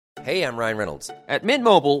Hey, I'm Ryan Reynolds. At Mint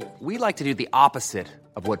Mobile, we like to do the opposite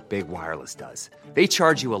of what Big Wireless does. They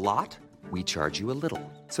charge you a lot, we charge you a little.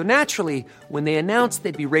 So naturally, when they announced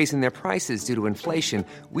they'd be raising their prices due to inflation,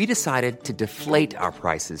 we decided to deflate our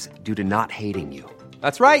prices due to not hating you.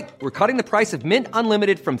 That's right. We're cutting the price of Mint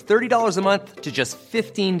Unlimited from $30 a month to just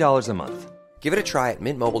 $15 a month. Give it a try at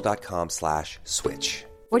mintmobile.com/switch.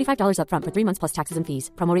 $45 up front for 3 months plus taxes and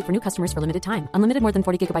fees. Promo rate for new customers for limited time. Unlimited more than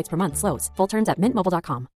 40 gigabytes per month. Slows full terms at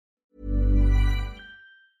mintmobile.com.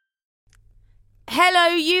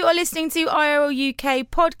 Hello, you are listening to IRL UK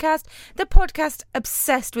podcast, the podcast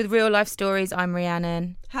obsessed with real life stories. I'm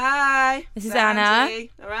Rhiannon. Hi. This is Anna.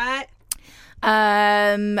 All right.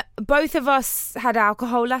 Both of us had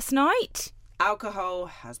alcohol last night. Alcohol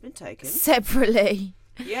has been taken. Separately.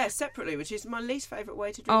 Yeah, separately, which is my least favourite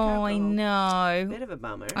way to drink Oh, alcohol. I know. Bit of a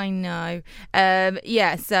bummer. I know.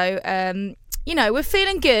 You know, we're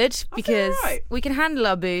feeling good because we can handle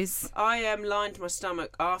our booze. I lined my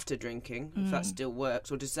stomach after drinking, if that still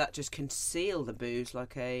works, or does that just conceal the booze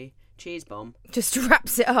like a cheese bomb? Just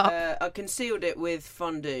wraps it up. I concealed it with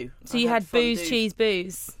fondue. So you had booze, cheese,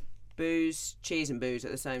 booze. Booze, cheese and booze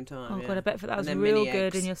at the same time. Oh, yeah. God, I bet that was And then real mini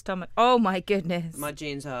good eggs. in your stomach. Oh, my goodness. My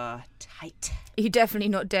jeans are tight. You're definitely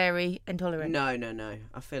not dairy intolerant. No. I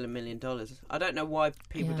feel $1 million. I don't know why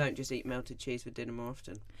people Yeah. don't just eat melted cheese for dinner more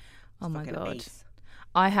often. Oh, my Fucking God. ace.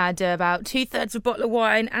 I had about 2/3 of a bottle of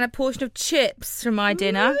wine and a portion of chips for my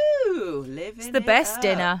dinner. Ooh, living It's the best up.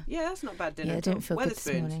 dinner. Yeah, that's not bad dinner. Yeah, I at didn't all. feel good this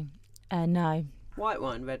Wetherspoons? morning. No. White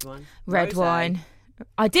wine, red wine. Red Rosé. wine.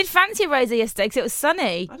 I did fancy a rosé yesterday because it was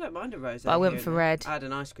sunny. I don't mind a rosé. But I went here for and red. there. I had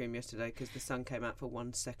an ice cream yesterday because the sun came out for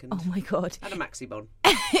 1 second. Oh, my God. And a maxi bon.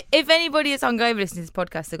 If anybody is hungover listening to this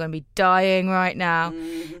podcast, they're going to be dying right now.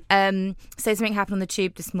 So something happened on the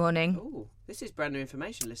tube this morning. Ooh, this is brand new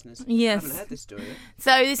information, listeners. Yes. I haven't heard this story yet.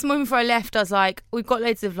 So this morning before I left, I was like, we've got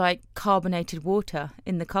loads of like carbonated water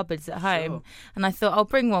in the cupboards at home. Sure. And I thought I'll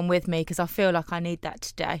bring one with me because I feel like I need that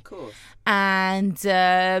today. Of course. And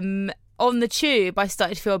on the tube, I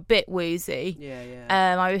started to feel a bit woozy.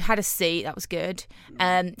 Yeah. I had a seat, that was good.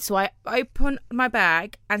 So I opened my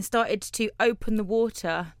bag and started to open the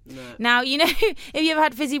water. No. Now, you know, if you ever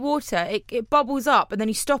had fizzy water, it bubbles up and then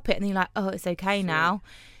you stop it and then you're like, oh, it's okay now.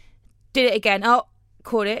 Did it again. Oh,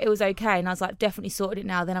 caught it. It was okay. And I was like, definitely sorted it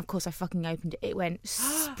now. Then, of course, I fucking opened it. It went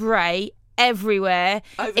spray everywhere.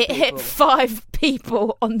 Over it hit people. 5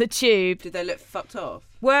 people on the tube. Did they look fucked off?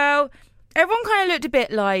 Well, everyone kind of looked a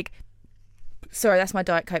bit like... Sorry, that's my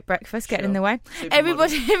Diet Coke breakfast getting in the way.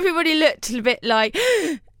 Supermodel. Everybody looked a bit like...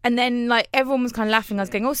 And then, like, everyone was kind of laughing. I was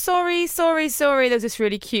going, oh, sorry. There was this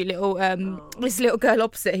really cute little... This little girl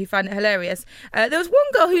opposite who found it hilarious. There was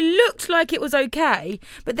one girl who looked like it was okay,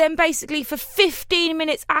 but then basically for 15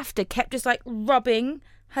 minutes after kept just, like, rubbing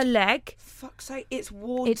her leg. Fuck's sake, it's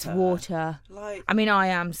water. It's water. Like, I mean, I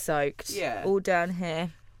am soaked. Yeah. All down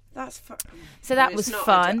here. that's So that it's was not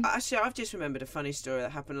fun. Actually, I've just remembered a funny story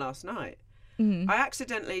that happened last night. Mm-hmm. I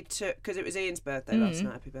accidentally took, because it was Ian's birthday last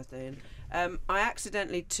night. Happy birthday, Ian. I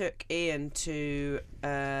accidentally took Ian to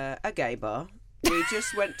a gay bar. We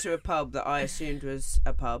just went to a pub that I assumed was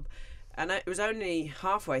a pub, and it was only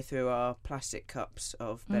halfway through our plastic cups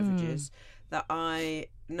of beverages that I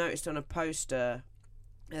noticed on a poster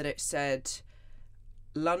that it said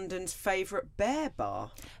London's favourite bear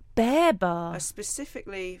bar. Bear bar.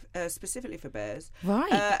 Specifically for bears.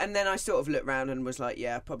 Right. And then I sort of looked round and was like,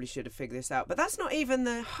 yeah, I probably should have figured this out. But that's not even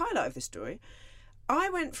the highlight of the story. I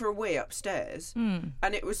went for a wee upstairs, and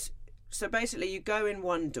it was... So basically, you go in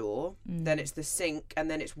one door, then it's the sink,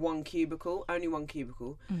 and then it's one cubicle, only one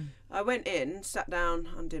cubicle. I went in, sat down,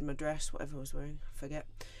 undid my dress, whatever I was wearing, I forget.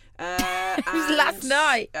 It was last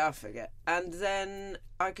night. I forget. And then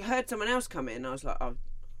I heard someone else come in. I was like, oh,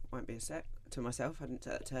 won't be a sec. To myself, I didn't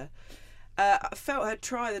tell it to her. I felt her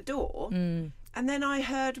try the door, and then I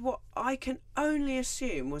heard what I can only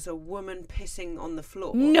assume was a woman pissing on the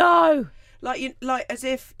floor. No. Like as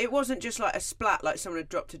if it wasn't just like a splat, like someone had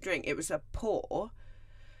dropped a drink. It was a pour.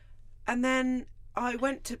 And then I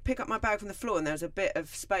went to pick up my bag from the floor, and there was a bit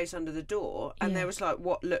of space under the door, and there was like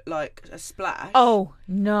what looked like a splash. Oh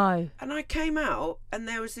no. And I came out, and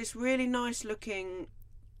there was this really nice looking,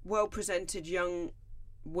 well presented young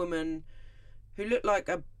woman who looked like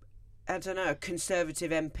a conservative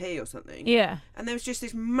MP or something. Yeah. And there was just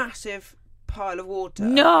this massive pile of water.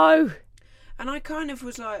 No. And I kind of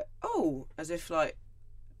was like, oh, as if like,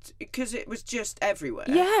 because it was just everywhere.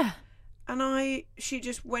 Yeah. And she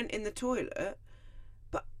just went in the toilet,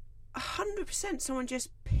 but 100% someone just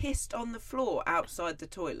pissed on the floor outside the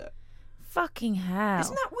toilet. Fucking hell.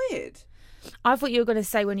 Isn't that weird? I thought you were going to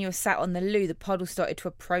say when you were sat on the loo, the puddle started to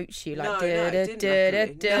approach you. Like, No, it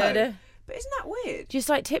didn't, luckily. No. But isn't that weird? Just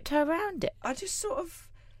like tiptoe around it. I just sort of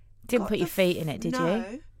Didn't put your feet in it, did you?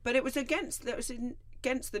 No, but it was against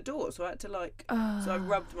the door, so I had to so I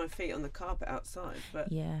rubbed my feet on the carpet outside.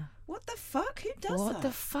 But yeah. What the fuck? Who does that? What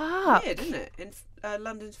the fuck? Weird, isn't it? In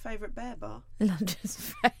London's favourite bear bar.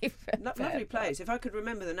 London's favourite. Lovely place. If I could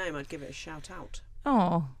remember the name, I'd give it a shout out.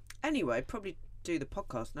 Oh. Anyway, probably do the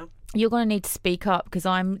podcast now. You're going to need to speak up because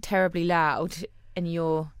I'm terribly loud and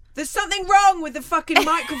you're... There's something wrong with the fucking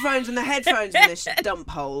microphones and the headphones in this dump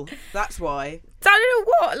hole. That's why. I don't know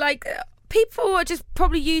what, like... People are just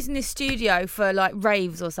probably using this studio for like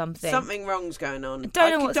raves or something. Something wrong's going on. I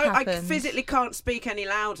don't know what's happened. I physically can't speak any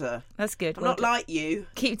louder. That's good. I'm not like you.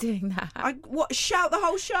 Keep doing that. Shout the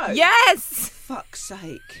whole show? Yes! Fuck's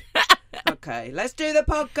sake. Okay, let's do the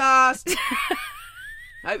podcast.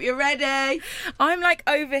 Hope you're ready. I'm like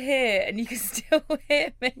over here and you can still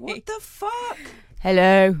hear me. What the fuck?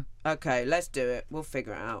 Hello. Okay, let's do it. We'll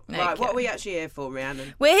figure it out. Okay. Right, what are we actually here for,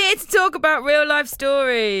 Rhiannon? We're here to talk about real life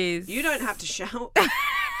stories. You don't have to shout.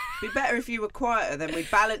 Be better if you were quieter, then we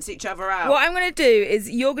balance each other out. What I'm going to do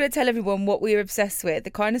is you're going to tell everyone what we're obsessed with,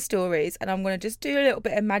 the kind of stories, and I'm going to just do a little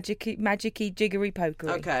bit of magic-y, jiggery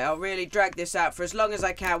pokery. Okay, I'll really drag this out for as long as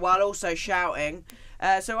I can while also shouting.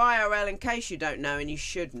 So IRL, in case you don't know, and you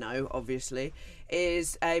should know, obviously,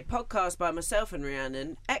 is a podcast by myself and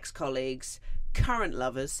Rhiannon, ex-colleagues, current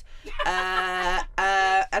lovers, and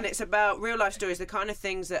it's about real life stories, the kind of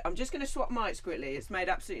things that I'm just going to swap mics quickly. It's made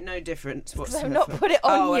absolutely no difference whatsoever. I've not put it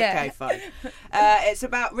on yet. Okay, fine. It's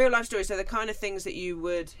about real life stories, so the kind of things that you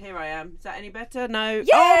would. Here I am. Is that any better? No. Yeah!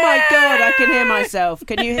 Oh my god, I can hear myself.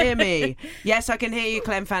 Can you hear me? Yes, I can hear you,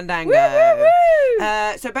 Clem Fandango. Woo, woo, woo!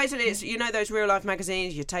 So basically, it's those real life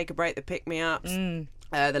magazines. You take a break, the pick me ups.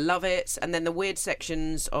 The love it's, and then the weird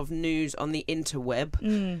sections of news on the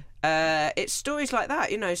interweb. It's stories like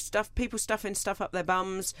that, people stuffing stuff up their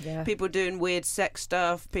bums, people doing weird sex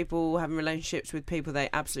stuff, people having relationships with people they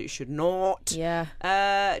absolutely should not.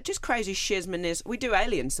 Just crazy shizmanis. We do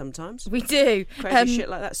aliens sometimes. We do. Crazy shit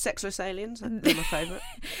like that. Sexless aliens. They're my favourite.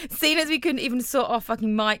 Seeing as we couldn't even sort our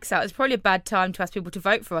fucking mics out, it's probably a bad time to ask people to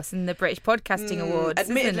vote for us in the British Podcasting Awards.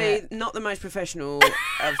 Admittedly, not the most professional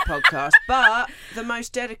of podcasts, but the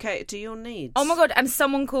most dedicated to your needs. Oh my god, and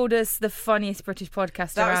someone called us the funniest British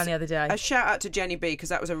podcast around the other day. A shout out to Jenny B, because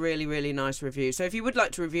that was a really, really nice review. So if you would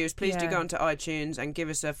like to review us, please do go onto iTunes and give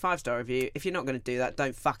us a 5-star review. If you're not going to do that,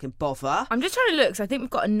 don't fucking bother. I'm just trying to look, because I think we've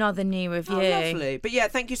got another new review. Oh, lovely. But yeah,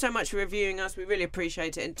 thank you so much for reviewing us. We really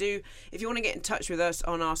appreciate it. And if you want to get in touch with us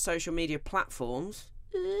on our social media platforms,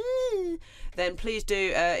 then please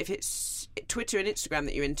do. If it's Twitter and Instagram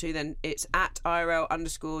that you're into, then it's at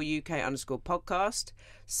IRL_UK_podcast.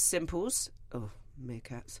 Simples. Oh,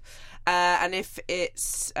 meerkats. And if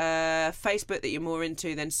it's Facebook that you're more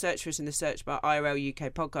into, then search for us in the search bar, IRL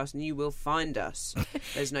UK Podcast, and you will find us.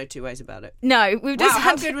 There's no two ways about it. No, we've just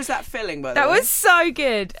how good was that filling, by the way? That was so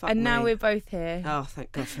good. Fuck and now me. we're both here. Oh,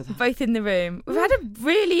 thank God for that. Both in the room. We've had a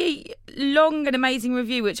really long and amazing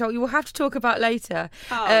review, which we will have to talk about later.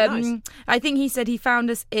 Oh, nice. I think he said he found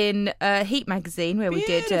us in Heat magazine, where we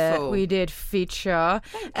did feature.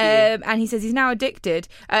 And he says he's now addicted.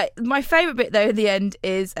 My favourite bit, though, at the end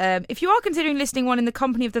is if you are considering listing one in the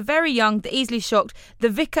company of the very young, the easily shocked, the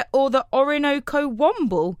vicar, or the Orinoco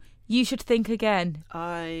Womble, you should think again.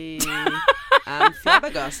 I am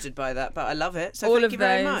flabbergasted by that, but I love it. So All thank of you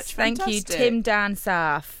very those. much. Thank Fantastic. you, Tim Dan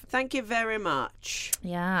Saf. Thank you very much.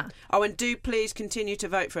 Yeah. Oh, and do please continue to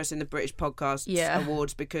vote for us in the British Podcast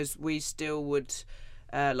Awards, because we still would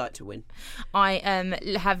like to win. I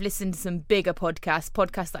have listened to some bigger podcasts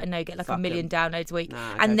that I know get like 1 million downloads a week,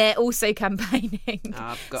 and they're also campaigning.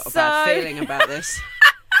 I've got a bad feeling about this.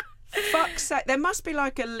 Fuck's sake, there must be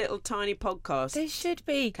like a little tiny podcast. There should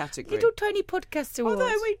be category. Little tiny podcast awards.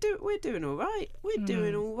 Although we're doing all right. We're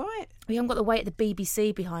doing all right. We haven't got the weight of the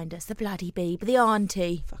BBC behind us. The bloody Beeb, the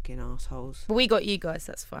auntie. Fucking assholes. But we got you guys.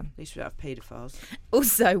 That's fun. At least we don't have paedophiles.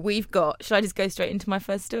 Also, we've got. Should I just go straight into my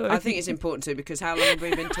first story? I think it's important to, because how long have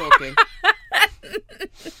we been talking?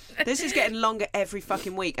 This is getting longer every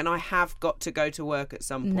fucking week, and I have got to go to work at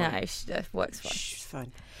some point. No, works fine. Shh,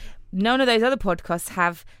 fine. None of those other podcasts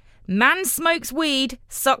have. Man smokes weed,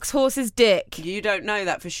 sucks horse's dick. You don't know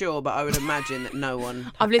that for sure, but I would imagine that no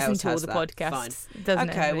one. I've listened else to all has the that. podcasts. Fine.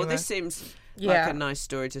 Okay, well, anyway. this seems Yeah. Like a nice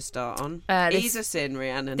story to start on. Ease us in,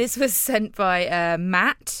 Rhiannon. This was sent by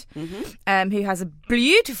Matt, who has a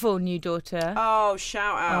beautiful new daughter. Oh,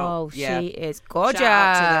 shout out. Oh, she is gorgeous. Shout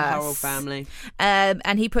out to the Hurrell family.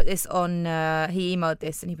 And he put this on, he emailed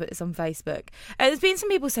this and he put this on Facebook. There's been some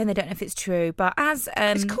people saying they don't know if it's true, but as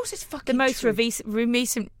of course it's fucking the most true.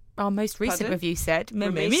 Our most recent review said,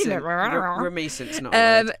 Remescent's not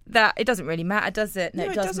a word. that it doesn't really matter, does it? No,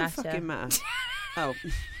 it doesn't matter. fucking matter. Oh,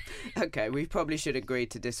 okay. We probably should agree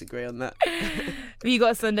to disagree on that. Have you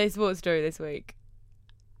got a Sunday sports story this week?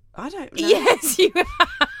 I don't know. Yes, you have.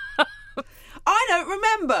 I don't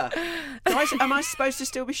remember. Am I supposed to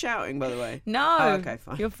still be shouting, by the way? No. Oh, okay,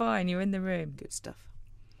 fine. You're fine. You're in the room. Good stuff.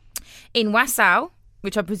 In Wausau,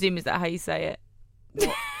 which I presume is that how you say it?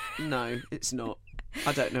 What? No, it's not.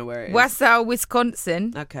 I don't know where it is. Wausau,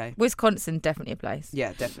 Wisconsin. Okay. Wisconsin, definitely a place.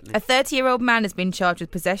 Yeah, definitely. A 30-year-old man has been charged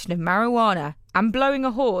with possession of marijuana and blowing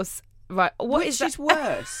a horse. Right, Which is that? is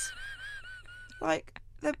worse? Like,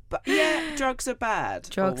 drugs are bad.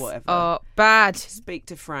 Drugs or whatever. are bad. Speak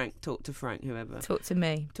to Frank. Talk to Frank. Whoever. Talk to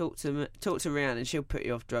me. Talk to Rhiannon. She'll put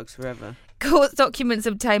you off drugs forever. Court documents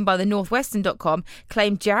obtained by the Northwestern.com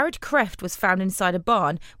claim Jared Kreft was found inside a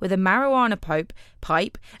barn with a marijuana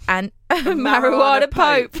pipe and a marijuana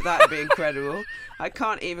pope. That'd be incredible. I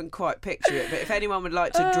can't even quite picture it, but if anyone would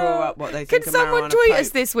like to draw up what they think Can of marijuana someone tweet us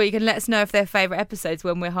pope, this week and let us know if their favourite episodes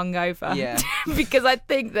when we're hungover? Yeah. Because I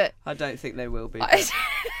think that... I don't think they will be.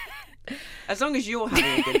 As long as you're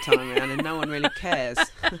having a good time, Rhiannon, no one really cares.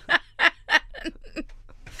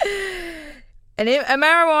 A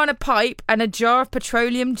marijuana pipe and a jar of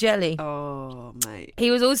petroleum jelly. Oh, mate. He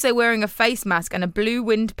was also wearing a face mask and a blue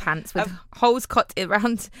wind pants with holes cut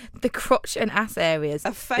around the crotch and ass areas.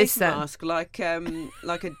 A face mask, like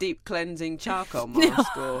a deep cleansing charcoal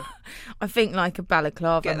mask, or I think like a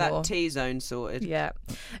balaclava. get that more. T-zone sorted. Yeah.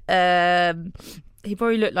 He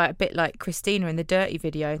probably looked like a bit like Christina in the Dirty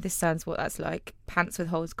video. This sounds what that's like. Pants with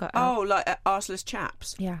holes cut out. Oh, like arseless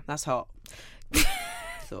chaps. Yeah. That's hot.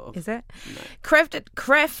 Sort of. Is it? No.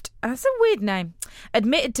 Kreft, that's a weird name,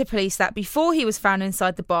 admitted to police that before he was found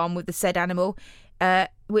inside the barn with the said animal,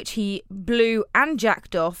 which he blew and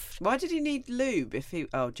jacked off. Why did he need lube if he...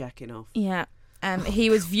 Oh, jacking off. Yeah. He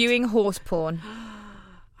was viewing horse porn.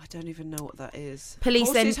 I don't even know what that is. Police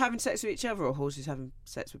horses then... having sex with each other or horses having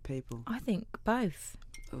sex with people? I think both.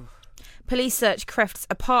 Ugh. Police searched Kreft's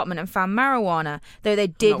apartment and found marijuana, though they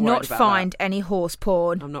did not find any horse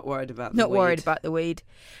porn. I'm not worried about the Not weed. worried about the weed.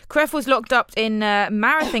 Kreft was locked up in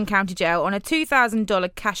Marathon County Jail on a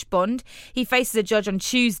 $2,000 cash bond. He faces a judge on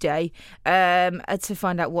Tuesday to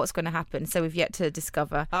find out what's going to happen. So we've yet to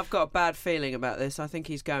discover. I've got a bad feeling about this. I think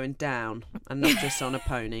he's going down and not just on a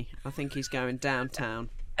pony. I think he's going downtown.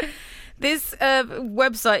 This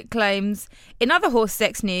website claims, in other horse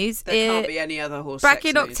sex news, There can't be any other horse back sex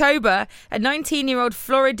in news. October, a 19-year-old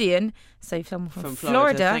Floridian, so someone from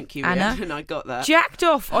Florida, Thank you, Anna, Rhiannon, I got that. jacked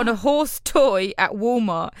off on a horse toy at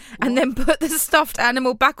Walmart and then put the stuffed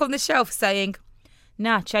animal back on the shelf, saying,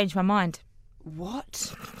 "Nah, changed my mind."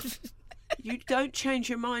 What? You don't change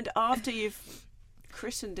your mind after you've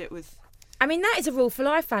christened it with... I mean, that is a rule for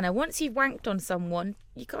life, Anna. Once you've wanked on someone,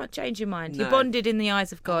 you can't change your mind. No. You're bonded in the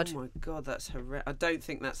eyes of God. Oh my God, that's horrendous. I don't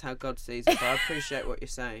think that's how God sees it, but I appreciate what you're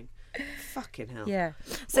saying. Fucking hell. Yeah.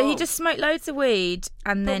 So Well, he just smoked loads of weed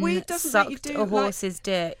and but then weed doesn't make you sucked do, a horse's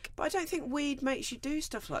dick. But I don't think weed makes you do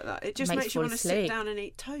stuff like that. It just Makes makes you you fall want to sit asleep. down and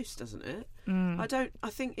eat toast, doesn't it? I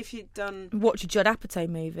think if you'd done... Watch a Judd Apatow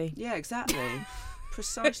movie. Yeah, exactly.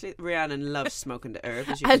 Precisely. Rhiannon loves smoking the herb,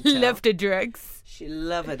 as you I can tell. love the drugs. She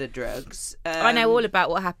loved the drugs. I know all about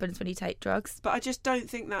what happens when you take drugs. But I just don't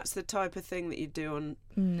think that's the type of thing that you do on...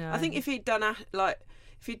 No. I think if he'd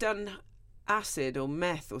done acid or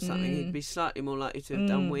meth or something, he'd be slightly more likely to have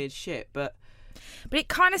done weird shit. But it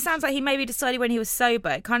kind of sounds like he maybe decided when he was sober.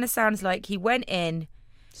 It kind of sounds like he went in,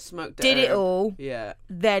 smoked the did it herb. all, Yeah.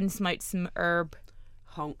 then smoked some herb,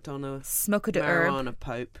 Honked on a smoked the herb. marijuana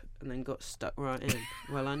pope and then got stuck right in.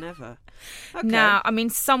 Well, I never. Okay. Now, I mean,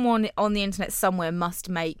 someone on the internet somewhere must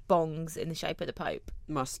make bongs in the shape of the Pope.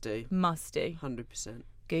 Must do. Must do. 100%.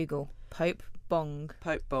 Google Pope bong.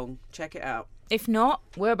 Pope bong. Check it out. If not,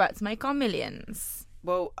 we're about to make our millions.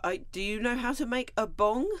 Well, do you know how to make a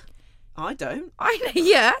bong? I don't. I know,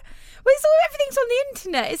 yeah. Well, everything's on the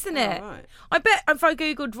internet, isn't it? Oh, right. I bet if I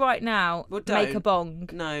googled right now, Well, make don't. a bong.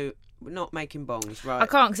 No, we're not making bongs, right? I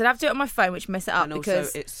can't because I'd have to do it on my phone, which mess it up and because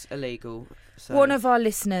also it's illegal. So one of our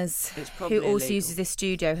listeners it's who probably also illegal. uses this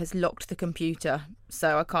studio has locked the computer,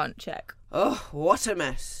 so I can't check. Oh, what a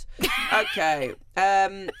mess. Okay.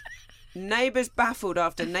 Neighbours baffled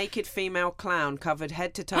after naked female clown covered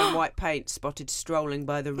head to toe in white paint spotted strolling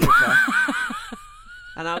by the river.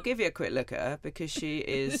 And I'll give you a quick look at her because she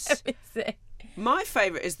is... Let me see. My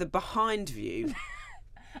favourite is the behind view.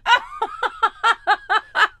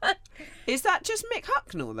 Is that just Mick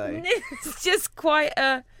Hucknall, though? It's just quite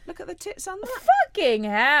a... Look at the tits on that. Fucking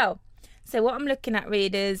hell. So what I'm looking at,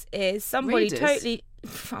 readers, is somebody Readers? totally...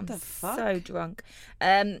 I'm the fuck? so drunk.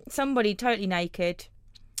 Somebody totally naked,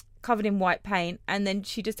 covered in white paint, and then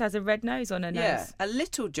she just has a red nose on her Yeah, nose. a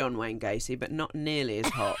little John Wayne Gacy, but not nearly as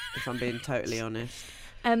hot, if I'm being totally honest.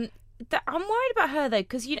 I'm worried about her, though,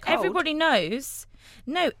 because Cold? everybody knows...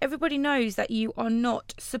 No, everybody knows that you are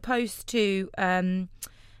not supposed to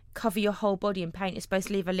cover your whole body in paint. You're supposed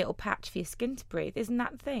to leave a little patch for your skin to breathe. Isn't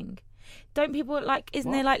that the thing? Don't people, like...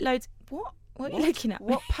 Isn't there, like, loads... What? What are you looking at?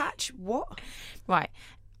 What patch? What? Right.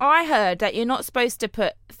 I heard that you're not supposed to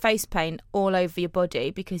put face paint all over your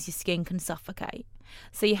body because your skin can suffocate.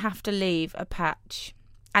 So you have to leave a patch.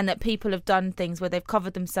 And that people have done things where they've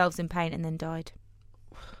covered themselves in paint and then died.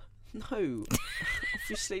 No,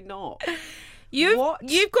 obviously not.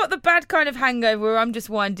 You've got the bad kind of hangover where I'm just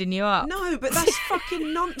winding you up. No, but that's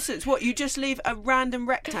fucking nonsense. What, you just leave a random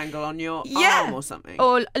rectangle on your arm or something?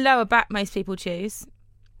 Or lower back, most people choose.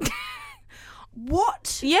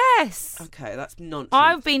 What? Yes. Okay, that's nonsense.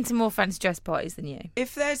 I've been to more fancy dress parties than you.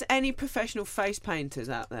 If there's any professional face painters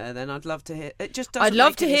out there, then I'd love to hear. It just doesn't I'd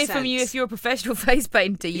love make to any hear from you sense. if you're a professional face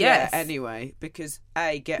painter, yes. Yeah, anyway, because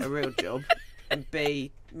A, get a real job, and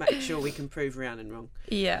B, make sure we can prove Rhiannon wrong.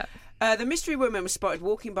 Yeah. The mystery woman was spotted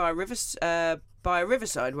walking by a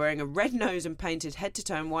riverside wearing a red nose and painted head to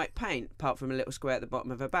toe in white paint, apart from a little square at the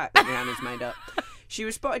bottom of her back that Rhiannon's made up. She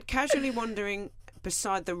was spotted casually wandering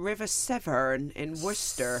beside the River Severn in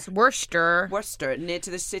Worcester, near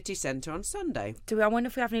to the city centre on Sunday. I wonder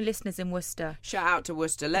if we have any listeners in Worcester? Shout out to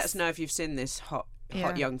Worcester. Let us know if you've seen this hot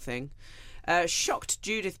young thing. Shocked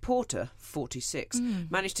Judith Porter, 46,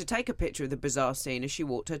 managed to take a picture of the bizarre scene as she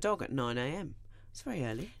walked her dog at 9 a.m. It's very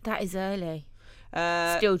early. That is early.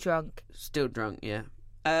 Still drunk, yeah.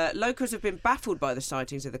 Locals have been baffled by the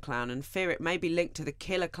sightings of the clown and fear it may be linked to the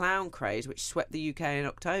killer clown craze which swept the UK in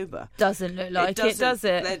October. Doesn't look like it, does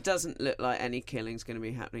it? There doesn't look like any killing's going to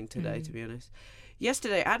be happening today, to be honest.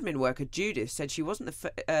 Yesterday, admin worker Judith said she wasn't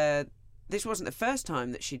this wasn't the first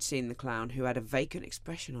time that she'd seen the clown, who had a vacant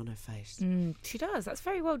expression on her face. She does. That's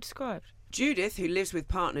very well described. Judith, who lives with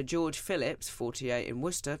partner George Phillips, 48, in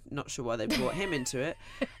Worcester, not sure why they brought him into it,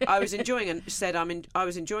 I was enjoying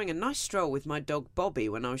a nice stroll with my dog Bobby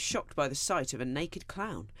when I was shocked by the sight of a naked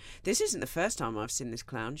clown. This isn't the first time I've seen this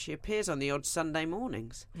clown. She appears on the odd Sunday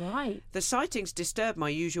mornings. Right. The sightings disturb my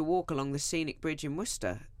usual walk along the scenic bridge in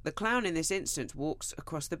Worcester. The clown in this instance walks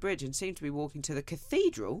across the bridge and seemed to be walking to the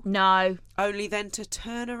cathedral. No. Only then to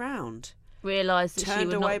turn around. Realised that she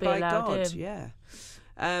would not be allowed in. Yeah.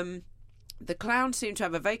 The clown seemed to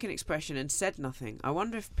have a vacant expression and said nothing. I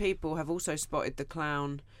wonder if people have also spotted the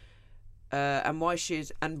clown and why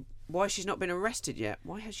she's not been arrested yet.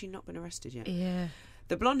 Why has she not been arrested yet? Yeah.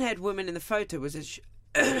 The blonde-haired woman in the photo was as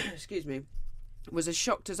was as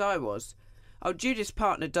shocked as I was. Oh, Judith's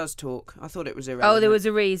partner does talk. I thought it was irrelevant. Oh, there was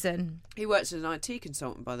a reason. He works as an IT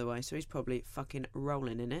consultant, by the way, so he's probably fucking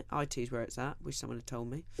rolling in it. IT's where it's at. Wish someone had told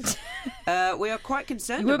me. We are quite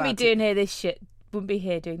concerned about it. Wouldn't be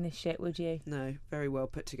here doing this shit, would you? No, very well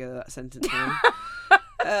put together, that sentence.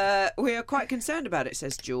 We are quite concerned about it,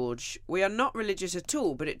 says George. We are not religious at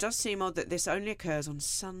all, but it does seem odd that this only occurs on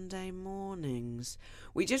Sunday mornings.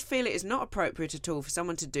 We just feel it is not appropriate at all for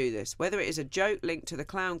someone to do this. Whether it is a joke linked to the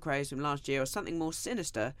clown craze from last year or something more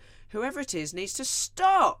sinister, whoever it is needs to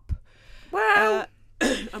stop. Well,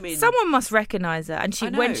 I mean, someone must recognise her, and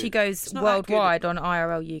when she goes worldwide on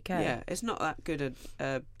IRL UK. Yeah, it's not that good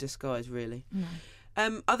a disguise, really. No.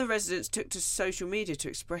 Other residents took to social media to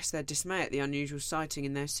express their dismay at the unusual sighting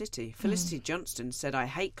in their city. Felicity Johnston said, "I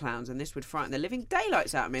hate clowns, and this would frighten the living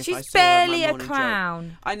daylights out of me if I She's saw her on my barely a morning clown.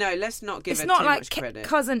 jog." I know. Let's not give It's her not too like much credit.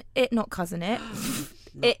 not cousin it.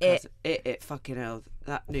 It. Fucking hell!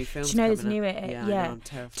 That new film. Do you know there's a new It? Yeah. I know, I'm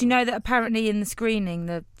terrified. Do you know that apparently in the screening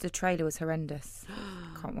the trailer was horrendous?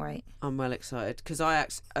 Can't wait. I'm well excited because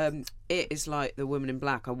it is like The Woman in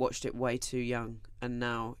Black. I watched it way too young, and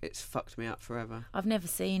now it's fucked me up forever. I've never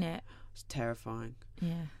seen it. It's terrifying.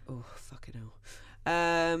 Yeah. Oh, fucking hell.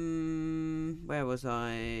 Where was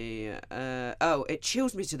I? It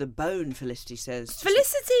chills me to the bone, Felicity says.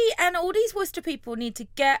 Felicity and all these Worcester people need to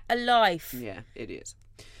get a life. Yeah, it is.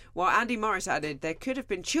 While Andy Morris added, there could have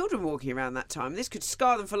been children walking around that time. This could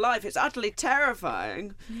scar them for life. It's utterly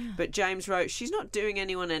terrifying. Yeah. But James wrote, she's not doing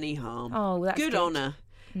anyone any harm. Oh, that's good on her.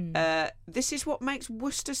 This is what makes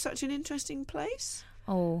Worcester such an interesting place.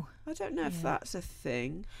 Oh, I don't know if that's a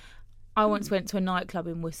thing. I once went to a nightclub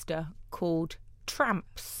in Worcester called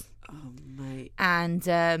Tramps. Oh, mate.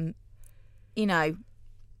 And, you know,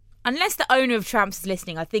 unless the owner of Tramps is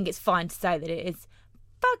listening, I think it's fine to say that it is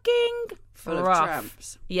fucking Full rough. of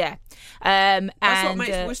tramps. Yeah. That's and, what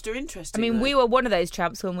makes Worcester interesting. I mean, though. we were one of those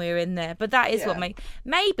tramps when we were in there, but that is what Yeah. makes...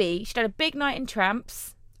 Maybe she'd had a big night in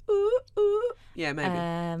Tramps. Ooh, ooh. Yeah, maybe.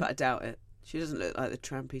 Um, But I doubt it. She doesn't look like the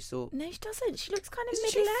trampy sort. No, she doesn't. She looks kind of Isn't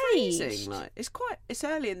she middle-aged. freezing? Like, it's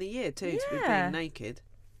early in the year too to be Yeah. being naked.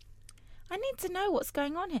 I need to know what's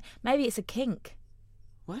going on here. Maybe it's a kink.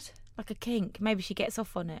 What? Like a kink. Maybe she gets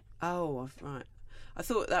off on it. Oh, right. I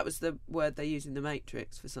thought that was the word they use in The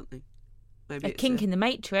Matrix for something. Maybe A it's kink in the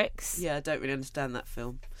Matrix. Yeah, I don't really understand that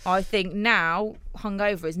film. I think now,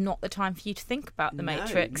 hungover is not the time for you to think about the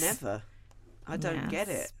Matrix. No, never. I don't get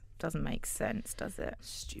Yes. it. Doesn't make sense, does it?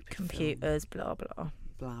 Stupid Computers, blah, blah. film.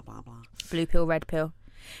 Blah, blah, blah. Blue pill, red pill.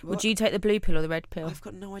 What? Would you take the blue pill or the red pill? I've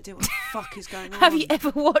got no idea what the fuck is going on. Have you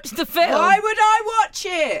ever watched the film? Why would I watch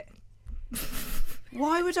it?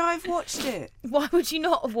 Why would I have watched it? Why would you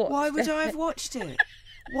not have watched Why would it? I have watched it?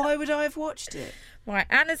 Why would I have watched it? Right,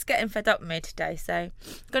 Anna's getting fed up with me today, so I'm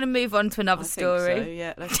going to move on to another I story. think so,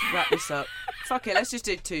 yeah. Let's wrap this up. Fuck it, let's just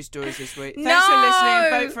do 2 stories this week. No! Thanks for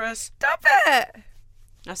listening. Vote for us. Stop it!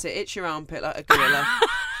 That's it. Itch your armpit like a gorilla.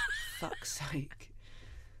 Fuck's sake.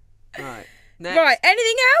 Right. Next. Right,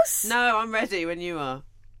 anything else? No, I'm ready when you are.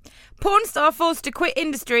 Porn star forced to quit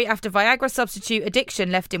industry after Viagra substitute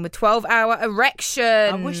addiction left him with 12-hour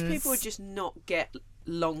erections. I wish people would just not get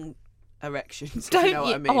long erections. Don't you know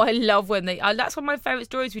what I mean? Oh, I love when they... that's one of my favourite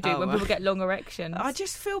stories we do, Oh, when right. people get long erections. I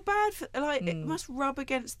just feel bad for it must rub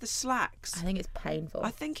against the slacks. I think it's painful. I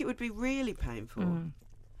think it would be really painful.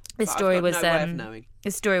 This But story I've got was no way of knowing.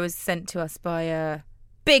 this story was sent to us by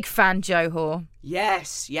big fan Joe Hoare.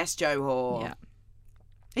 Yes, Joe Hoare. Yeah.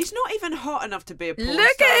 He's not even hot enough to be a porn Look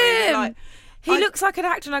star. at He's him. like- He looks like an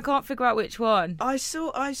actor, and I can't figure out which one. I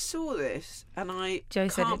saw this, and I Joe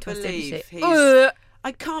sent can't it to us, didn't believe she? he's.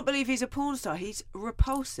 I can't believe he's a porn star. He's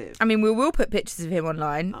repulsive. I mean, we will put pictures of him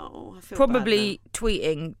online. Oh, I feel Probably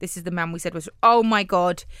tweeting. This is the man we said was. Oh my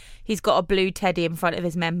god, he's got a blue teddy in front of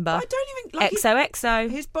his member. bad now. I don't even like XOXO.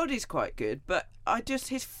 his body's quite good, but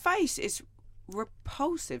his face is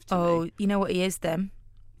repulsive to Oh, me. you know what he is then?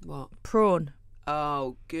 What? Prawn.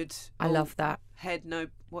 Oh, good. I love that. Head, no.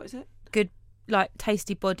 What is it? Good, like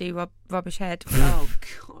tasty body, rubbish head. Oh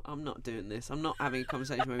God, I'm not doing this. I'm not having a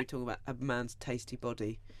conversation where we talk about a man's tasty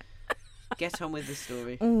body. Get on with the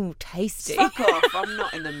story. Ooh, tasty. Fuck off. I'm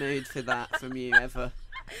not in the mood for that from you ever.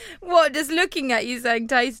 What? Just looking at you saying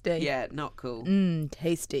tasty? Yeah, not cool.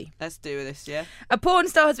 Tasty. Let's do this, yeah? A porn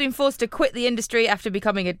star has been forced to quit the industry after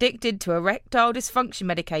becoming addicted to erectile dysfunction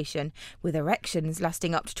medication, with erections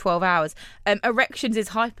lasting up to 12 hours. Erections is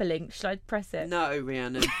hyperlinked. Shall I press it? No,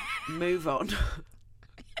 Rhiannon. Move on.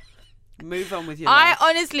 Move on with your I life.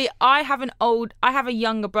 honestly, I have a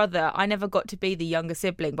younger brother. I never got to be the younger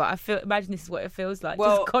sibling, but imagine this is what it feels like,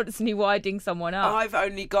 Well, just constantly winding someone up. I've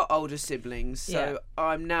only got older siblings, so Yeah.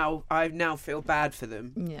 I now feel bad for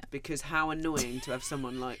them. Yeah. Because how annoying to have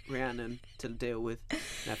someone like Rhiannon to deal with.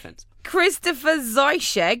 No offence. Christopher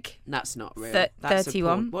Zysheg. That's not real. Thir- That's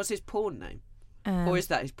 31. A porn. What's his porn name? Or is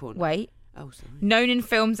that his porn name? Wait. Oh, sorry. Known in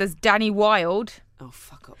films as Danny Wilde. Oh,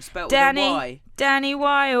 fuck off. Spelled Danny. with a Y Danny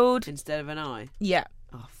Wilde. instead of an I. Yeah.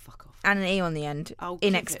 Oh, fuck off. And an E on the end. I'll give it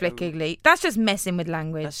a- Inexplicably. That's just messing with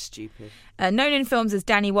language. That's stupid. Known in films as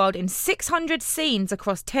Danny Wilde in 600 scenes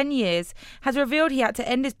across 10 years, has revealed he had to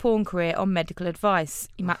end his porn career on medical advice.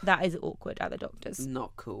 That is awkward at the doctors.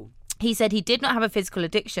 Not cool. He said he did not have a physical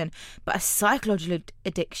addiction, but a psychological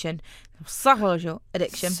addiction to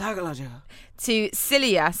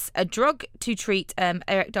Cialis, a drug to treat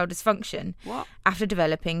erectile dysfunction. What? After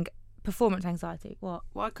developing performance anxiety. What?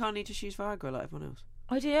 Why can't he just use Viagra like everyone else?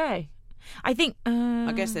 I don't know. I think.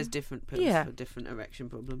 I guess there's different pills yeah. for different erection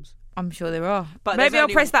problems. I'm sure there are. But maybe there's I'll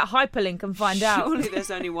only- press that hyperlink and find out. Surely there's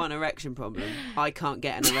only one erection problem. I can't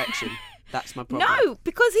get an erection. That's my problem. No,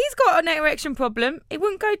 because he's got an erection problem. It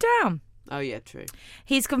wouldn't go down. Oh, yeah, true.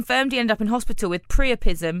 He's confirmed he ended up in hospital with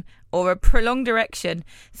priapism, or a prolonged erection,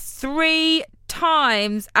 3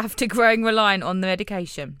 times after growing reliant on the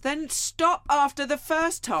medication. Then stop after the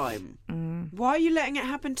first time. Why are you letting it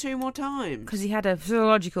happen 2 more times? Because he had a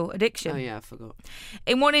physiological addiction. Oh, yeah, I forgot.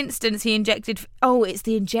 In one instance, he injected... Oh, it's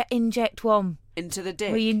the inject one. Into the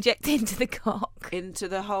dick. Where you inject into the cock. Into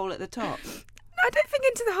the hole at the top. I don't think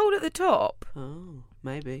into the hole at the top. Oh,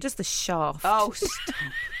 maybe. Just the shaft. Oh, stop.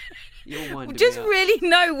 You're winding Just me up. really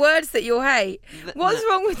know words that you'll hate. What's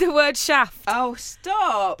wrong with the word shaft? Oh,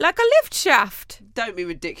 stop. Like a lift shaft. Don't be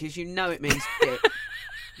ridiculous. You know it means dick.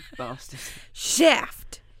 You bastard.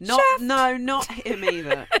 Shaft. Not, no, not him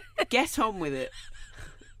either. Get on with it.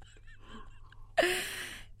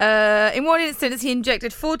 In one instance, he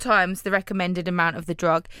injected 4 times the recommended amount of the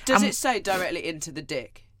drug. Does it say directly into the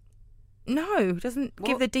dick? No, doesn't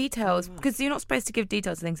give What? the details because you're not supposed to give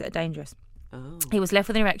details of things that are dangerous. Oh. He was left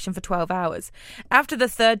with an erection for 12 hours. After the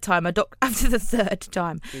third time, a doctor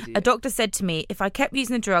said to me, if I kept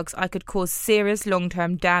using the drugs, I could cause serious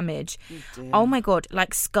long-term damage. Oh my God,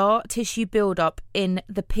 like scar tissue build-up in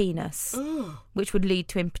the penis, which would lead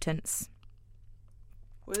to impotence.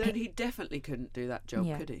 Well, then he definitely couldn't do that job,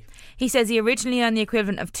 could he? He says he originally earned the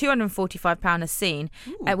equivalent of £245 a scene,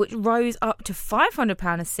 which rose up to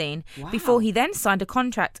 £500 a scene, before he then signed a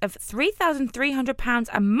contract of £3,300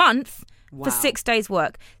 a month for 6 days'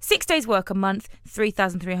 work. 6 days' work a month,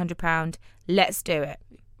 £3,300. Let's do it.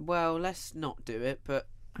 Well, let's not do it, but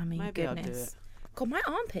I mean, maybe goodness. I'll do it. God, my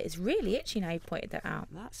armpit is really itchy now you pointed that out.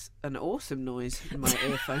 That's an awesome noise in my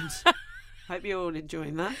earphones. Hope you're all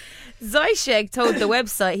enjoying that. Zysheg told the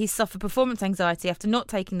website he suffered performance anxiety after not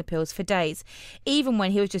taking the pills for days, even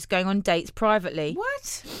when he was just going on dates privately.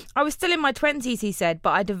 What? I was still in my 20s, he said, but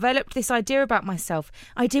I developed this idea about myself.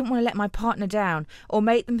 I didn't want to let my partner down or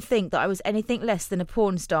make them think that I was anything less than a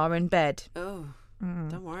porn star in bed. Oh,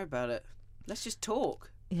 don't worry about it. Let's just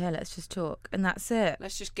talk. Yeah, let's just talk. And that's it.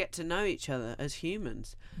 Let's just get to know each other as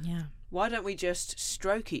humans. Yeah. Why don't we just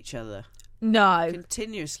stroke each other No.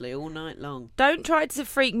 continuously all night long? Don't try to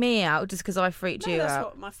freak me out just because I freaked you That's out.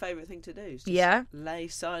 what my favourite thing to do. Is just Yeah? lay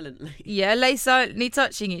silently. Yeah, lay silently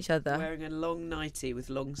touching each other. Wearing a long nightie with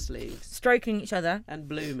long sleeves. Stroking each other. And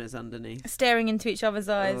bloomers underneath. Staring into each other's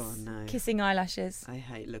eyes. Oh, no. Kissing eyelashes. I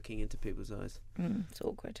hate looking into people's eyes. It's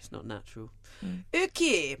awkward. It's not natural.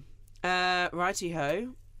 Okay.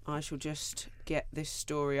 Righty-ho. I shall just get this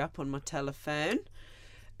story up on my telephone.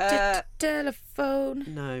 Telephone.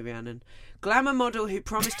 No, Rhiannon. Glamour model who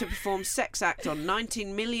promised to perform sex act on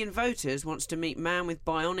 19 million voters wants to meet man with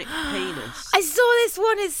bionic penis. I saw this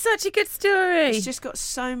one. It's such a good story. It's just got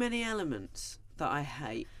so many elements that I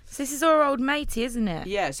hate. So this is our old matey, isn't it?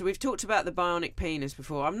 Yeah, so we've talked about the bionic penis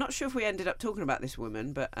before. I'm not sure if we ended up talking about this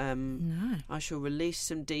woman, but No. I shall release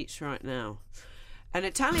some deets right now. An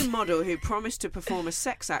Italian model who promised to perform a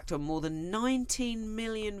sex act on more than 19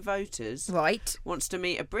 million voters Right. wants to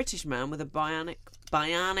meet a British man with a bionic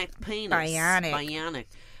penis. Bionic.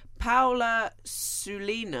 Paola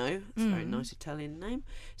Sulino, that's a very nice Italian name,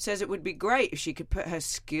 says it would be great if she could put her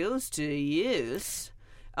skills to use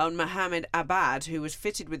on Mohammed Abad, who was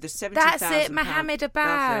fitted with the £70,000. That's it, Mohammed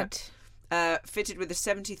Abad. Fitted with a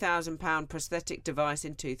 £70,000 prosthetic device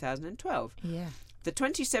in 2012. Yeah. The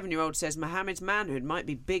 27-year-old says Mohammed's manhood might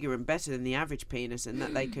be bigger and better than the average penis and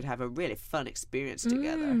that they could have a really fun experience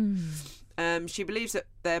together. She believes that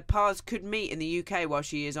their paths could meet in the UK while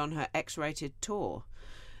she is on her X-rated tour.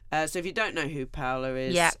 So if you don't know who Paola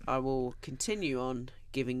is, I will continue on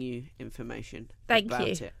giving you information about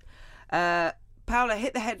it. Paola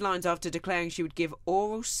hit the headlines after declaring she would give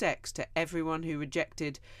oral sex to everyone who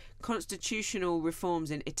rejected constitutional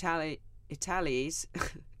reforms in Italy's...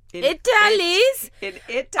 In Italy's? In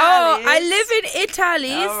Italy. Oh, I live in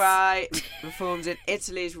Italy's. All right. Reforms in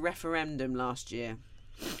Italy's referendum last year.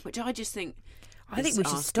 Which I just think... I think we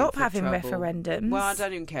should stop having referendums. Well, I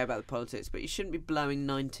don't even care about the politics, but you shouldn't be blowing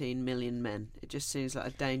 19 million men. It just seems like a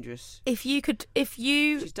dangerous... If you could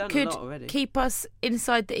She's done a lot already. keep us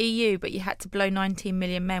inside the EU, but you had to blow 19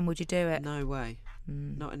 million men, would you do it? No way.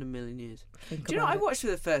 Not in a million years. Think Do you know what I about it. watched for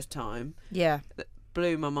the first time? Yeah. That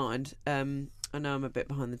blew my mind. I know I'm a bit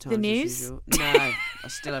behind the times. The as news? usual. No, I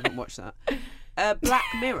still haven't watched that. Black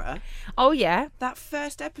Mirror. Oh, yeah. That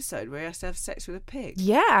first episode where he has to have sex with a pig.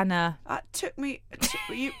 Yeah, Anna. That took me...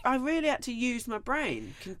 I really had to use my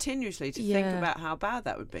brain continuously to think about how bad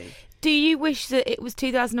that would be. Do you wish that it was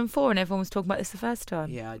 2004 and everyone was talking about this the first time?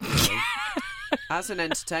 Yeah, I do. As an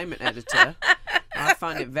entertainment editor, I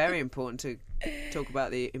find it very important to talk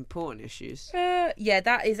about the important issues. Yeah,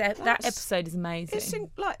 that episode is amazing. It's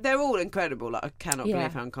like they're all incredible. Like I cannot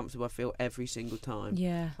believe how uncomfortable I feel every single time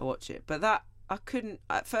I watch it. But that I couldn't.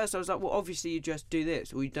 At first, I was like, well, obviously you just do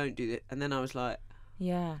this or you don't do it, and then I was like,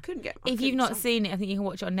 yeah, couldn't get. If you've not seen it, I think you can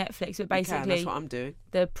watch it on Netflix. But basically, that's what I'm doing.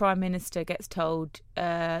 The Prime Minister gets told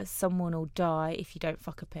someone will die if you don't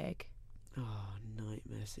fuck a pig. Oh,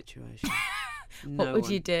 nightmare situation. What would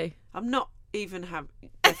you do? I'm not even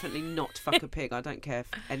definitely not fuck a pig. I don't care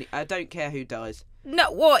I don't care who dies. No,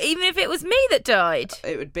 what? Even if it was me that died?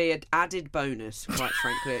 It would be an added bonus, quite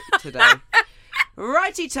frankly, today.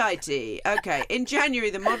 Righty-tighty. Okay, in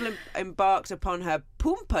January, the model embarked upon her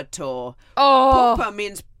Pumpa tour. Oh. Pumpa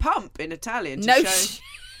means pump in Italian. No.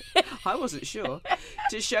 I wasn't sure.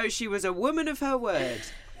 To show she was a woman of her word.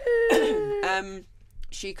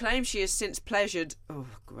 She claims she has since pleasured... Oh,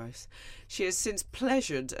 gross. She has since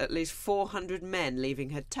pleasured at least 400 men, leaving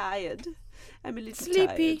her tired. I'm a little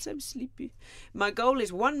Sleepy. tired. I'm sleepy. My goal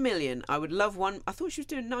is 1 million. I would love one... I thought she was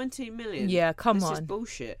doing 19 million. Yeah, come on. This is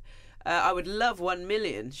bullshit. I would love 1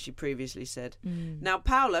 million, she previously said. Now,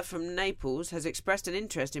 Paula from Naples has expressed an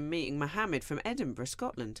interest in meeting Mohammed from Edinburgh,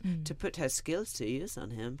 Scotland, to put her skills to use on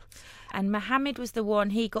him. And Mohammed was the one,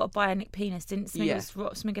 he got a bionic penis, didn't something, Yeah.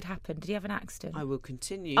 something had happened. Did he have an accident? I will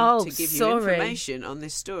continue Oh, to give sorry. you information on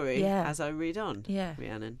this story Yeah. as I read on. Yeah.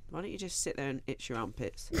 Rhiannon, why don't you just sit there and itch your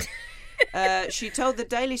armpits? She told the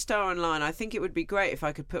Daily Star Online, I think it would be great if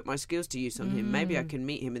I could put my skills to use on him. Maybe I can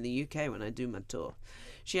meet him in the UK when I do my tour.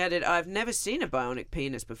 She added, I've never seen a bionic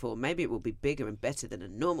penis before. Maybe it will be bigger and better than a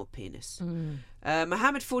normal penis.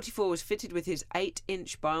 Mohammed, 44, was fitted with his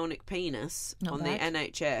 8-inch bionic penis Not on bad. the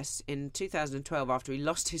NHS in 2012 after he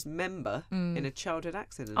lost his member in a childhood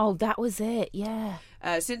accident. Oh, that was it, yeah.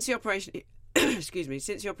 Since the operation... Excuse me.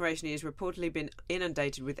 Since the operation, he has reportedly been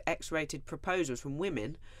inundated with X-rated proposals from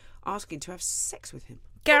women asking to have sex with him.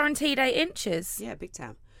 Guaranteed 8 inches. Yeah, big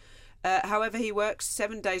time. However, he works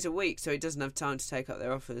 7 days a week, so he doesn't have time to take up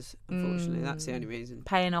their offers. Unfortunately, that's the only reason.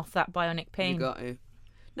 Paying off that bionic peen. You got to.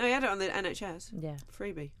 No, he had it on the NHS. Yeah.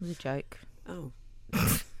 Freebie. It was a joke. Oh.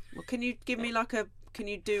 Well, can you give me like a... Can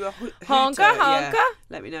you do a hooter? Honker, Yeah. honker.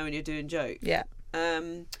 Let me know when you're doing jokes. Yeah.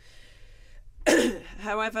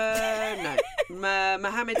 However, no.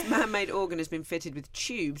 Mohammed's man-made organ has been fitted with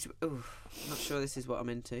tubes. I'm not sure this is what I'm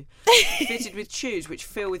into. Fitted with tubes which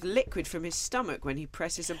fill with liquid from his stomach when he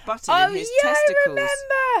presses a button in his testicles.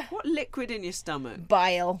 I remember. What liquid in your stomach?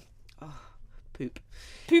 Bile. Poop.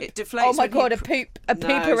 Poop. It deflates. Oh my when he God, a poop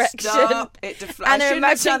No, erection. Stop. It deflates. Anna,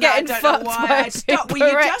 imagine getting fucked by a Stop. poop Will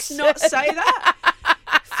you just erection? not say that?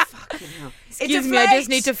 Fucking hell. Excuse me, I just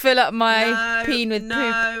need to fill up my peen with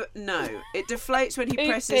poop. No. It deflates when he Poop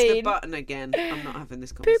presses the bean. button again. I'm not having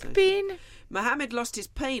this conversation. Poop bean. Mohammed lost his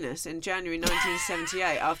penis in January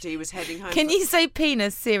 1978 after he was heading home. Can you say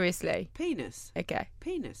penis seriously? Penis. Okay.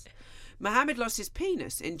 Penis. Mohammed lost his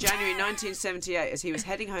penis in January 1978 as he was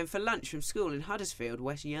heading home for lunch from school in Huddersfield,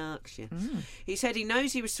 West Yorkshire. He said he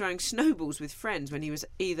knows he was throwing snowballs with friends when he was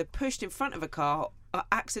either pushed in front of a car or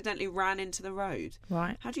accidentally ran into the road.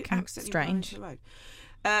 Right. How do you Okay. accidentally run Strange. into the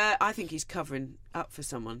road? I think he's covering up for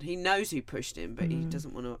someone. He knows who pushed him, but he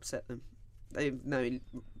doesn't want to upset them.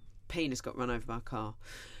 Penis got run over by a car.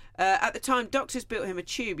 At the time, doctors built him a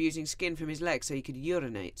tube using skin from his leg so he could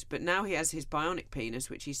urinate, but now he has his bionic penis,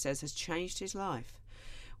 which he says has changed his life.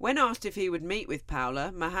 When asked if he would meet with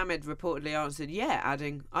Paula, Mohammed reportedly answered, yeah,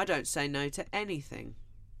 adding, I don't say no to anything.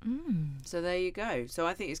 So there you go. So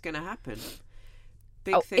I think it's going to happen.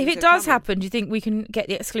 Big things If it are does coming. happen, do you think we can get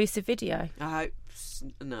the exclusive video? I hope...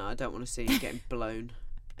 No, I don't want to see him getting blown.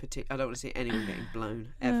 I don't want to see anyone getting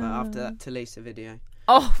blown, ever, after that Talisa video.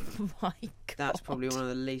 Oh my God. That's probably one of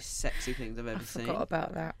the least sexy things I've ever I seen. forgot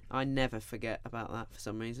about that. I never forget about that for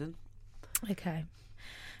some reason. Okay. I'm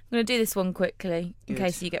going to do this one quickly in Good.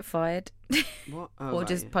 case you get fired. What? Oh, Or right,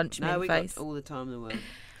 just yeah. punch me no, in we the face. got all the time in the world.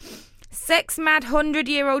 Sex-mad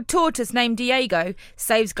 100-year-old tortoise named Diego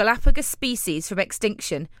saves Galapagos species from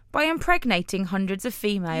extinction by impregnating hundreds of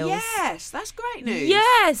females. Yes, that's great news.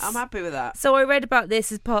 Yes. I'm happy with that. So I read about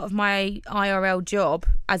this as part of my IRL job,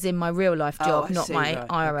 as in my real life job, I not see, my right.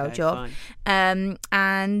 IRL Okay, job. fine.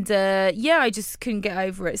 I just couldn't get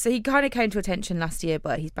over it. So he kind of came to attention last year,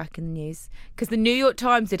 but he's back in the news because the New York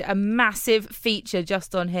Times did a massive feature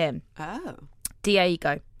just on him, Oh,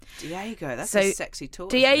 Diego. Diego, that's So, a sexy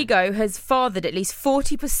tortoise. Diego has fathered at least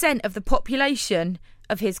 40% of the population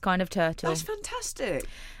of his kind of turtle. That's fantastic.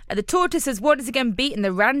 And the tortoise has once again beaten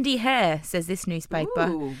the randy hare, says this newspaper,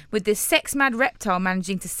 Ooh. with this sex-mad reptile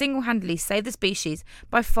managing to single-handedly save the species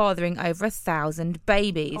by fathering over 1,000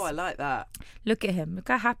 babies. Oh, I like that. Look at him. Look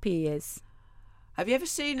how happy he is. Have you ever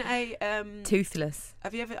seen a... Toothless.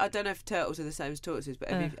 Have you ever... I don't know if turtles are the same as tortoises, but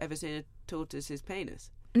have you ever seen a tortoise's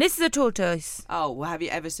penis? And this is a tortoise. Oh, well, have you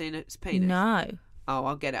ever seen its penis? No. Oh,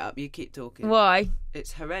 I'll get it up. You keep talking. Why?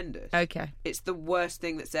 It's horrendous. Okay. It's the worst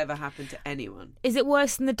thing that's ever happened to anyone. Is it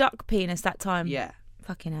worse than the duck penis that time? Yeah.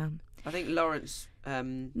 Fucking hell. I think Lawrence...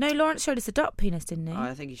 No, Lawrence showed us a duck penis, didn't he?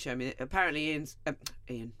 I think he showed me... Apparently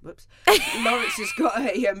Ian, whoops. Lawrence has got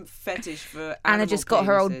a fetish for Anna animal just got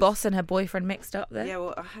her old penises. boss and her boyfriend mixed up there. Yeah,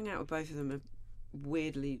 well, I hang out with both of them a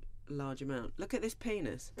weirdly large amount. Look at this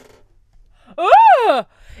penis. Oh!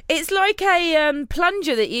 It's like a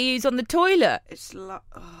plunger that you use on the toilet. It's like...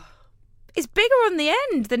 It's bigger on the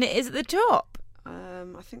end than it is at the top. I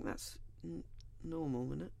think that's normal,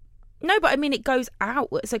 isn't it? No, but I mean it goes out,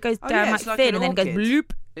 so it goes down it's like thin an and then goes orchid.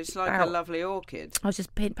 bloop. It's like out. a lovely orchid. I was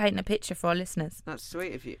just painting a picture for our listeners. That's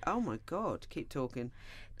sweet of you. Oh my God, keep talking.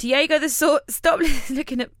 Diego stop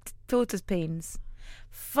looking at tortoise peens.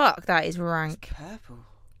 Fuck, that is rank. It's purple.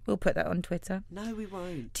 We'll put that on Twitter. No, we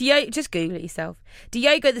won't. Just Google it yourself.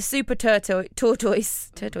 Diego the super tortoise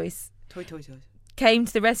Toy. came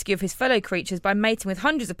to the rescue of his fellow creatures by mating with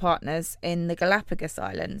hundreds of partners in the Galapagos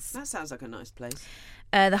Islands. That sounds like a nice place.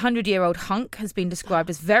 The 100-year-old hunk has been described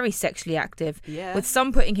as very sexually active, Yeah. with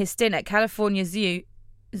some putting his stint at California Zoo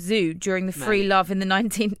during the free Mate. love in the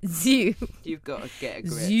 19th zoo. You've got to get a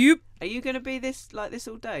grip. Zoop. Are you going to be like this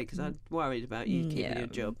all day? Because I'm worried about you keeping your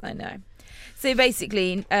job. I know. So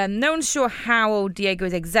basically, no one's sure how old Diego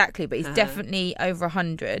is exactly, but he's definitely over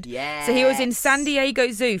 100. Yes. So he was in San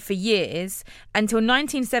Diego Zoo for years until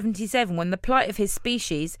 1977, when the plight of his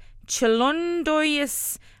species,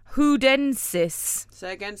 Chelondoidus hudensis.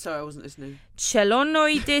 Say again. Sorry, I wasn't listening.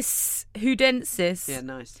 Chelonoidis hudensis. Yeah,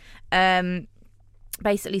 nice.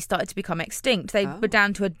 Basically started to become extinct. They were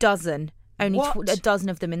down to a dozen. Only What? a dozen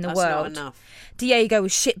of them in the That's world. not enough. Diego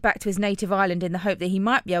was shipped back to his native island in the hope that he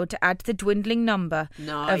might be able to add to the dwindling number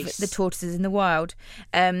Nice. of the tortoises in the wild.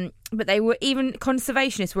 But even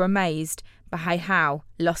conservationists were amazed by how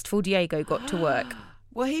lustful Diego got to work.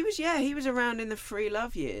 Well, he was around in the free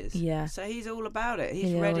love years. Yeah. So he's all about it. He's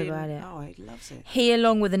He's all ready. about it. Oh, he loves it. He,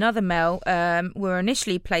 along with another male, were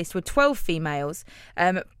initially placed with 12 females,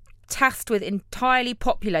 tasked with entirely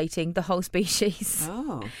populating the whole species.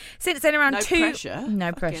 Oh. Since then, around No pressure. No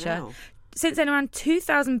Fucking pressure. hell. Since then, around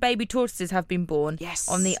 2,000 baby tortoises have been born Yes.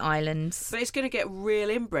 on the islands. But it's going to get real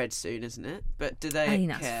inbred soon, isn't it? But do they I think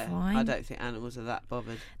that's care? fine. I don't think animals are that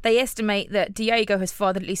bothered. They estimate that Diego has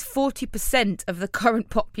fathered at least 40% of the current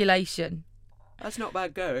population. That's not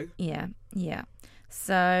bad going. Yeah.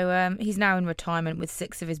 So he's now in retirement with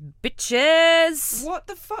 6 of his bitches. What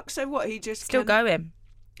the fuck? So what? He just Still going.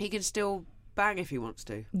 He can still bang if he wants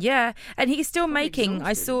to. Yeah, and he's still Probably making. exhausted.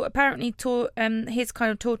 I saw apparently his kind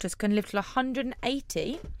of tortoise can live till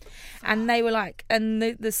 180, and they were like, and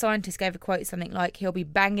the scientist gave a quote something like, "He'll be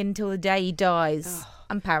banging till the day he dies."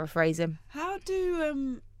 I'm paraphrasing. How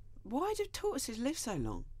do why do tortoises live so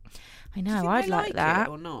long? I Do you know. think I'd they like it that.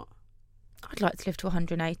 or not? I'd like to live to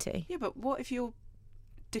 180. Yeah, but what if you're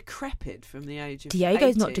decrepit from the age of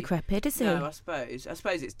Diego's 80? not decrepit, is he? No, I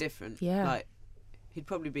suppose it's different. Yeah. Like he'd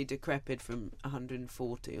probably be decrepit from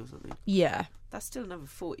 140 or something. Yeah. That's still another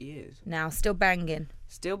 40 years. Now, still banging.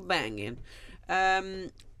 Still banging.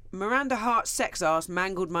 Miranda Hart's sex arse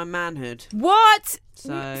mangled my manhood. What?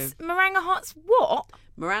 So- Miranda Hart's what?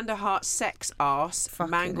 Miranda Hart's sex arse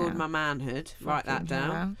Fucking mangled hell. my manhood. Write that Fucking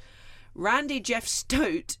down. hell. Randy Jeff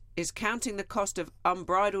Stote is counting the cost of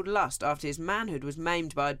unbridled lust after his manhood was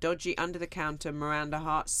maimed by a dodgy under-the-counter Miranda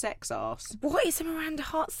Hart sex arse. What is a Miranda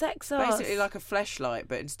Hart sex arse? Basically like a fleshlight,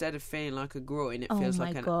 but instead of feeling like a groin, it Oh feels my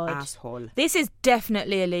like an God. asshole. This is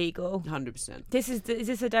definitely illegal. 100%. Is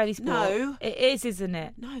this a daily sport? No. It is, isn't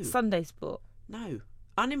it? No. Sunday sport. No.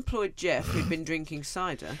 Unemployed Jeff, who'd been drinking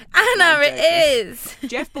cider. Anna, No, I'm it joking. is.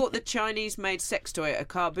 Jeff bought the Chinese-made sex toy at a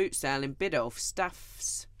car boot sale in Biddulph,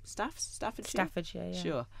 Staffordshire? Staffordshire, yeah.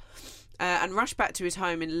 Sure. And rushed back to his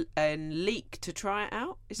home in Leek to try it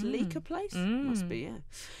out. Is Leek a place? Must be, yeah.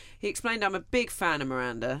 He explained, "I'm a big fan of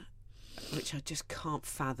Miranda," which I just can't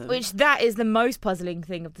fathom. Which that is the most puzzling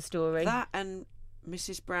thing of the story. That and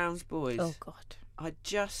Mrs. Brown's Boys. Oh God.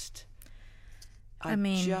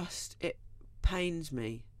 It pains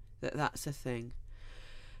me that that's a thing.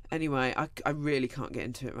 Anyway, I really can't get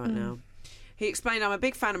into it right now. He explained, "I'm a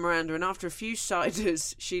big fan of Miranda, and after a few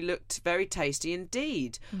ciders, she looked very tasty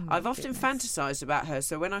indeed. I've often fantasised about her,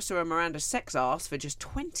 so when I saw a Miranda sex arse for just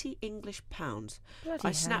 20 English pounds, Bloody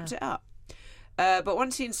I snapped hell. it up. But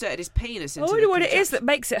once he inserted his penis into I the wonder what it is contraption- that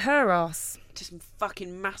makes it her ass. just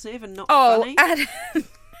fucking massive and not Oh, funny. Adam.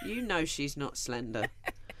 You know she's not slender.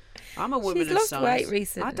 I'm a woman She's of lost size. weight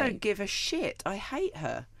recently. I don't give a shit. I hate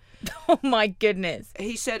her." Oh my goodness.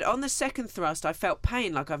 He said, "On the second thrust, I felt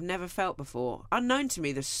pain like I've never felt before. Unknown to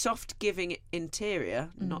me, the soft, giving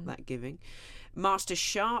interior, not that giving, masked a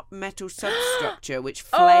sharp metal substructure which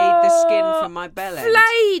flayed the skin from my bell end.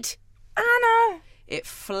 Flayed! Anna! It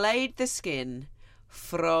flayed the skin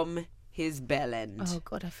from his bell end. Oh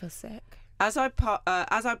God, I feel sick. As I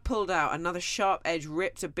pulled out, another sharp edge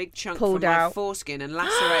ripped a big chunk Pulled from my out. foreskin and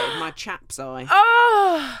lacerated my chap's eye."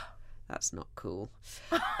 Oh! That's not cool.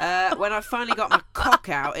 When I finally got my cock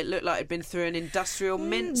out, it looked like it'd been through an industrial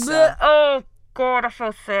mincer. Oh, God, I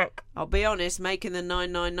feel sick. I'll be honest, making the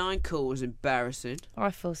 999 call was embarrassing.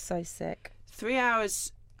 I feel so sick. 3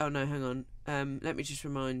 hours... Oh, no, hang on. Let me just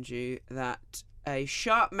remind you that a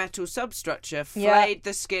sharp metal substructure flayed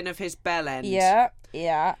the skin of his bell end. Yeah.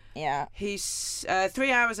 He's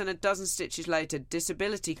 3 hours and a dozen stitches later,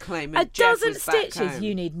 disability claim. A Jeff dozen was back stitches? home.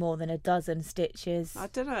 You need more than a dozen stitches. I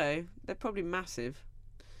don't know. They're probably massive.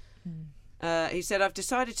 He said, I've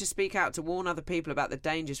decided to speak out to warn other people about the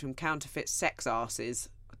dangers from counterfeit sex arses.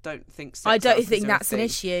 I don't think that's an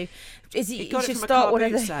issue. He got it should from a start car one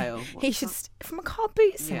of boot the. sale. He should from a car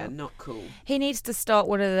boot sale. Yeah, not cool. He needs to start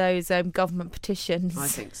one of those government petitions. I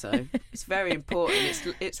think so. It's very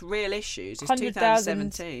important. It's real issues. It's 100,000.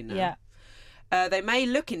 2017 now. Yeah. They may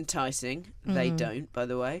look enticing. They don't, by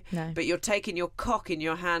the way. No. But you're taking your cock in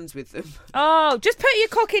your hands with them. Oh, just put your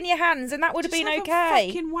cock in your hands and that would have Just been have okay. A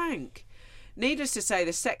fucking wank. Needless to say,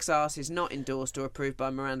 the sex arse is not endorsed or approved by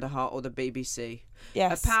Miranda Hart or the BBC.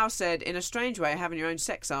 Yes. A pal said, in a strange way, having your own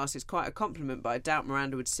sex arse is quite a compliment, but I doubt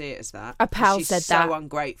Miranda would see it as that. A pal She's said so that.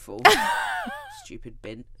 Ungrateful. Stupid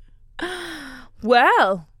bint.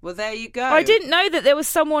 Well, there you go. I didn't know that there was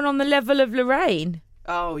someone on the level of Lorraine.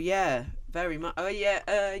 Oh, yeah. Very much. Oh, yeah.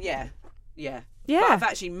 Yeah. Yeah. But I've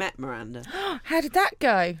actually met Miranda. How did that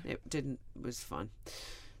go? It was fine.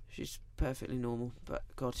 She's perfectly normal, but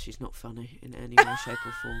God, she's not funny in any way, shape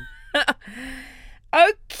or form.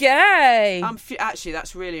 Okay. Actually,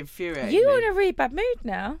 that's really infuriating. You're me. in a really bad mood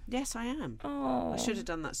now. Yes, I am. Oh. I should have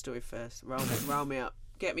done that story first. Roll me up.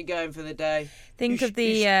 Get me going for the day. Think of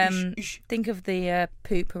the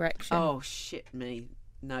poop erection. Oh, shit me.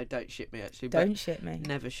 No, don't shit me, actually. Don't shit me.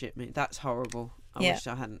 Never shit me. That's horrible. I wish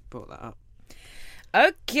I hadn't brought that up.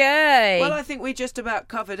 Okay. Well, I think we just about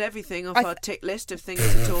covered everything off our tick list of things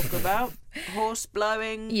to talk about. Horse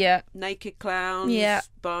blowing. Yeah. Naked clowns. Yeah.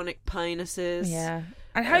 Bionic penises. Yeah.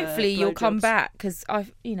 And hopefully you'll come blowjobs. back because Well,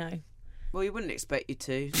 you wouldn't expect you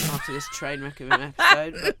to after this train wreck of an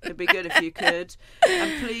episode, but it'd be good if you could.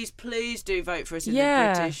 And please do vote for us in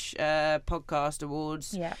the British Podcast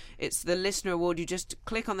Awards. Yeah. It's the Listener Award. You just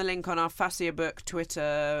click on the link on our Fascia Book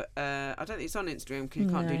Twitter. I don't think it's on Instagram because you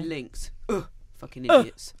can't do links. Ugh, fucking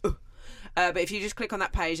idiots. But if you just click on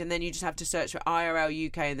that page and then you just have to search for IRL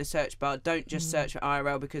UK in the search bar. Don't just search for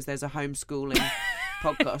IRL because there's a homeschooling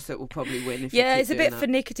podcast that will probably win. If you keep it's a bit doing that.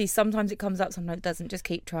 finicky. Sometimes it comes up, sometimes it doesn't. Just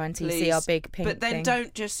keep trying till you see our big pink But then thing.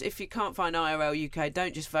 don't just, if you can't find IRL UK,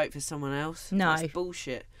 don't just vote for someone else. No. That's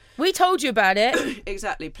bullshit. We told you about it.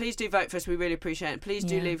 Exactly. Please do vote for us. We really appreciate it. Please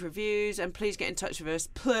do leave reviews and please get in touch with us.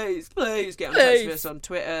 Please get in touch with us on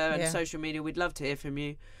Twitter and social media. We'd love to hear from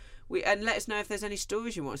you. And let us know if there's any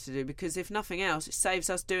stories you want us to do, because if nothing else, it saves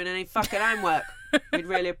us doing any fucking homework. We'd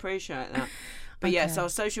really appreciate that. But yes, our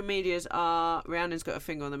social medias are... Rhiannon's got a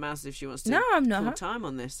finger on the mouse if she wants to... No, I'm not. Full time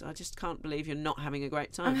on this. I just can't believe you're not having a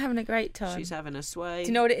great time. I'm having a great time. She's having a sway. Do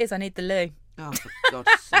you know what it is? I need the loo. Oh, for God's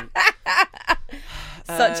sake.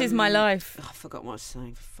 Such is my life. I forgot what I was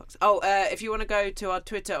saying. For fuck's... Oh, if you want to go to our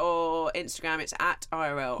Twitter or Instagram, it's at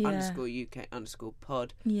IRL_UK_podcast.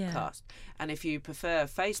 Yeah. And if you prefer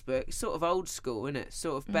Facebook, it's sort of old school, isn't it?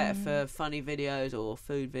 Sort of better for funny videos or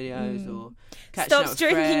food videos or catching up Stop with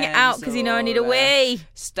drinking it out because I need a wee.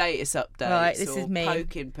 Status updates. Right, this or is me.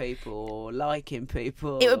 Poking people or liking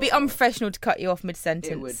people. It would be unprofessional to cut you off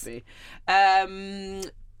mid-sentence. It would be. I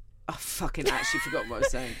fucking actually forgot what I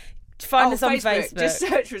was saying. Find us on Facebook. Just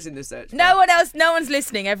search for us in the search bar. No one's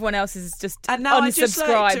listening. Everyone else is just And now I'd just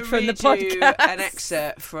like to from the read you podcast. an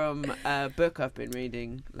excerpt from a book I've been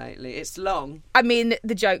reading lately. It's long. I mean,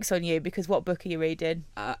 the joke's on you because what book are you reading?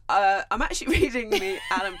 I'm actually reading the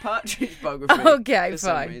Alan Partridge biography. Okay, for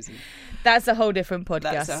some fine. reason. That's a whole different podcast.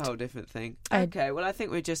 That's a whole different thing. Okay, well, I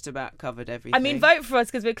think we just about covered everything. I mean, vote for us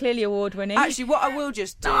because we're clearly award-winning. Actually, what I will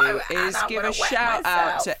just do is give a shout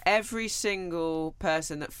out to every single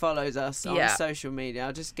person that follows us on social media.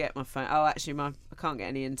 I'll just get my phone. Oh, actually, I can't get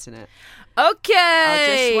any internet. Okay. I'll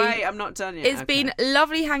just wait. I'm not done yet. It's been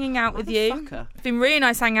lovely hanging out with you. Motherfucker. It's been really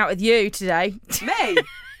nice hanging out with you today. Me?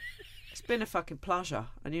 It's been a fucking pleasure,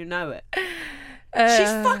 and you know it. She's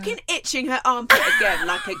fucking itching her armpit again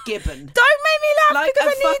like a gibbon. Don't make me laugh Like because a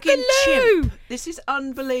I need fucking the loo. chimp. This is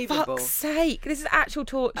unbelievable. Fuck's sake. This is actual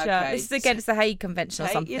torture. Okay, This is against the Hague Convention or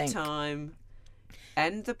Take something. your time.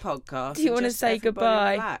 End the podcast. Do you want wanna say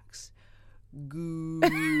goodbye? Relax.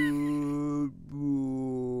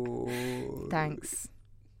 Thanks.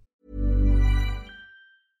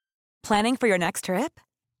 Planning for your next trip?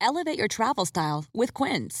 Elevate your travel style with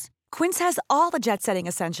Quince. Quince has all the jet-setting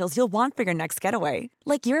essentials you'll want for your next getaway,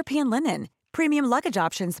 like European linen, premium luggage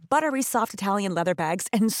options, buttery soft Italian leather bags,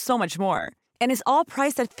 and so much more. And is all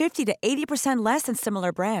priced at 50 to 80% less than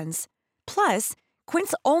similar brands. Plus,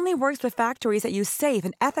 Quince only works with factories that use safe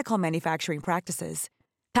and ethical manufacturing practices.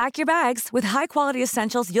 Pack your bags with high-quality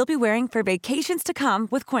essentials you'll be wearing for vacations to come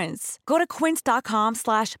with Quince. Go to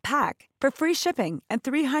quince.com/pack for free shipping and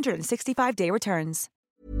 365-day returns.